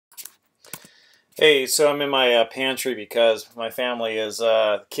Hey, so I'm in my pantry because my family is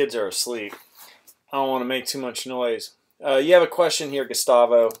kids are asleep. I don't want to make too much noise. You have a question here,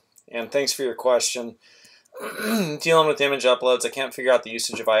 Gustavo, and thanks for your question. Dealing with image uploads, I can't figure out the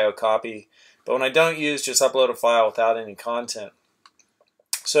usage of IO copy, but when I don't use, just upload a file without any content.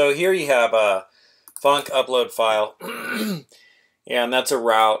 So here you have a func upload file, and that's a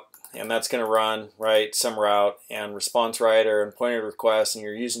route, and that's going to run some route and response writer and pointer request, and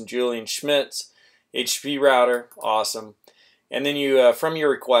you're using Julian Schmidt's HTTP router. Awesome. And then you from your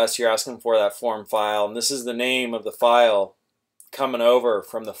request you're asking for that form file, and this is the name of the file coming over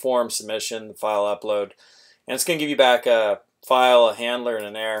from the form submission, the file upload, and it's going to give you back a file, a handler, and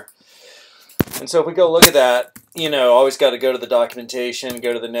an error. And so if we go look at that, always got to go to the documentation,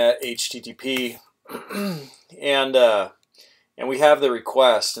 go to the net HTTP, and we have the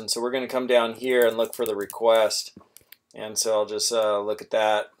request. And so we're going to come down here and look for the request. And so I'll just look at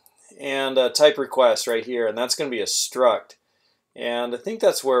that and type request right here, and that's going to be a struct. And I think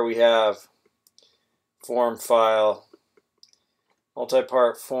that's where we have form file,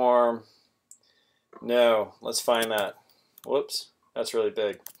 multi-part form. No, let's find that. Whoops, that's really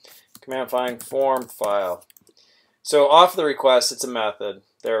big. Command find form file. So off the request, it's a method.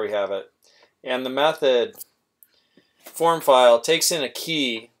 There we have it. And the method form file takes in a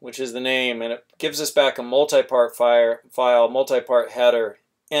key, which is the name, and it gives us back a multi-part file, multi-part header,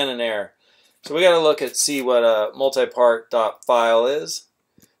 and an error. So we got to look at see what a multi-part.file is.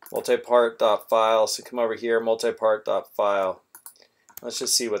 Multi-part.file. So come over here, multi-part.file. Let's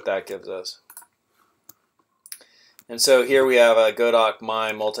just see what that gives us. And so here we have a godoc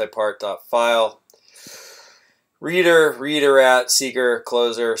my multi-part.file. Reader, reader at, seeker,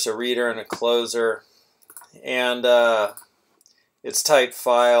 closer. So reader and a closer. And it's type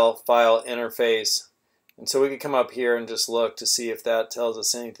file, file interface. And so we could come up here and just look to see if that tells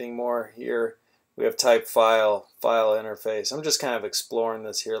us anything more. Here we have type file, file interface. I'm just kind of exploring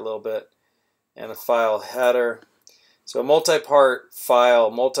this here a little bit. And a file header. So multi-part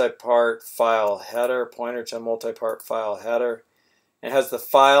file header, pointer to multi-part file header. It has the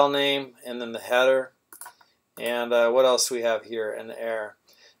file name and then the header. And what else do we have here? An error.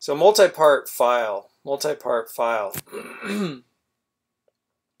 So multi-part file.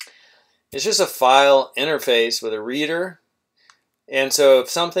 It's just a file interface with a reader. And so if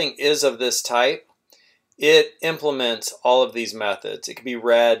something is of this type, it implements all of these methods. It could be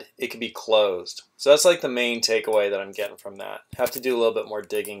read, it could be closed. So that's like the main takeaway that I'm getting from that. Have to do a little bit more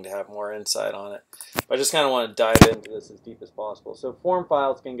digging to have more insight on it. But I just kind of want to dive into this as deep as possible. So form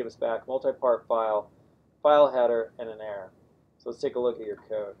file is going to give us back multi-part file, file header, and an error. So let's take a look at your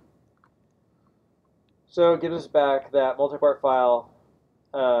code. So it gives us back that multi-part file,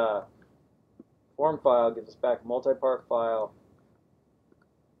 form file gives us back multi-part file,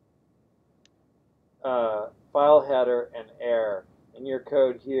 file header, and error. And your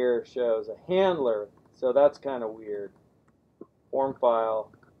code here shows a handler, so that's kind of weird. Form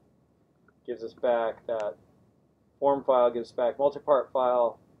file gives us back that form file gives us back multi-part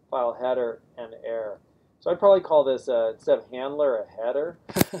file, file header, and error. So I'd probably call this instead of handler a header.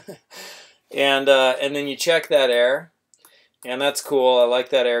 And then you check that error, and that's cool. I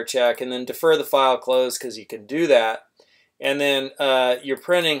like that error check. And then defer the file close because you can do that. And then you're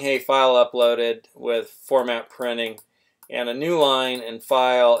printing, hey, file uploaded with format printing, and a new line and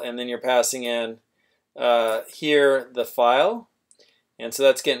file, and then you're passing in here the file. And so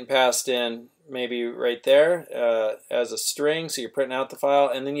that's getting passed in maybe right there as a string, so you're printing out the file.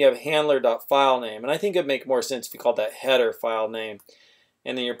 And then you have handler.filename. And I think it'd make more sense if you called that header file name.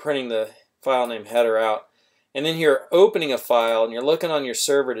 And then you're printing the file name header out. And then you're opening a file, and you're looking on your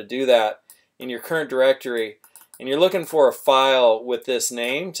server to do that in your current directory. And you're looking for a file with this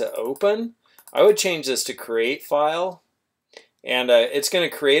name to open. I would change this to create file. And it's going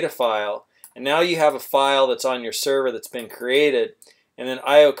to create a file. And now you have a file that's on your server that's been created. And then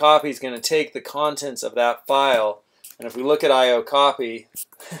IO copy is going to take the contents of that file. And if we look at IO copy,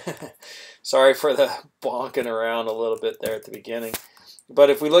 sorry for the bonking around a little bit there at the beginning. But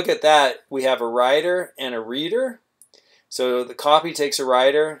if we look at that, we have a writer and a reader. So the copy takes a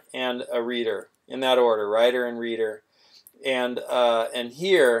writer and a reader in that order, writer and reader. And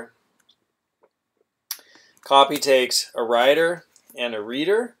here, copy takes a writer and a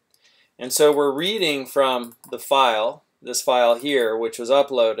reader. And so we're reading from the file, this file here, which was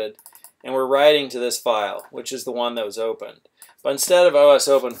uploaded, and we're writing to this file, which is the one that was opened. But instead of OS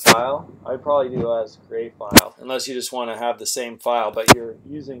open file, I'd probably do OS create file, unless you just want to have the same file, but you're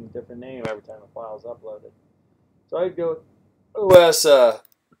using a different name every time a file is uploaded. So I'd go OS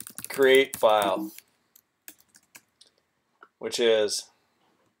create file, which is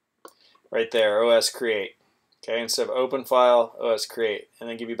right there, OS create. Okay, instead of open file, OS create, and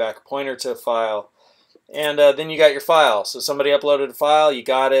then give you back a pointer to a file, and then you got your file. So somebody uploaded a file, you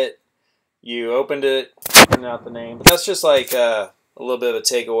got it, you opened it, printed out the name. But that's just like a little bit of a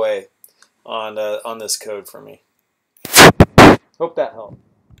takeaway on this code for me. Hope that helped.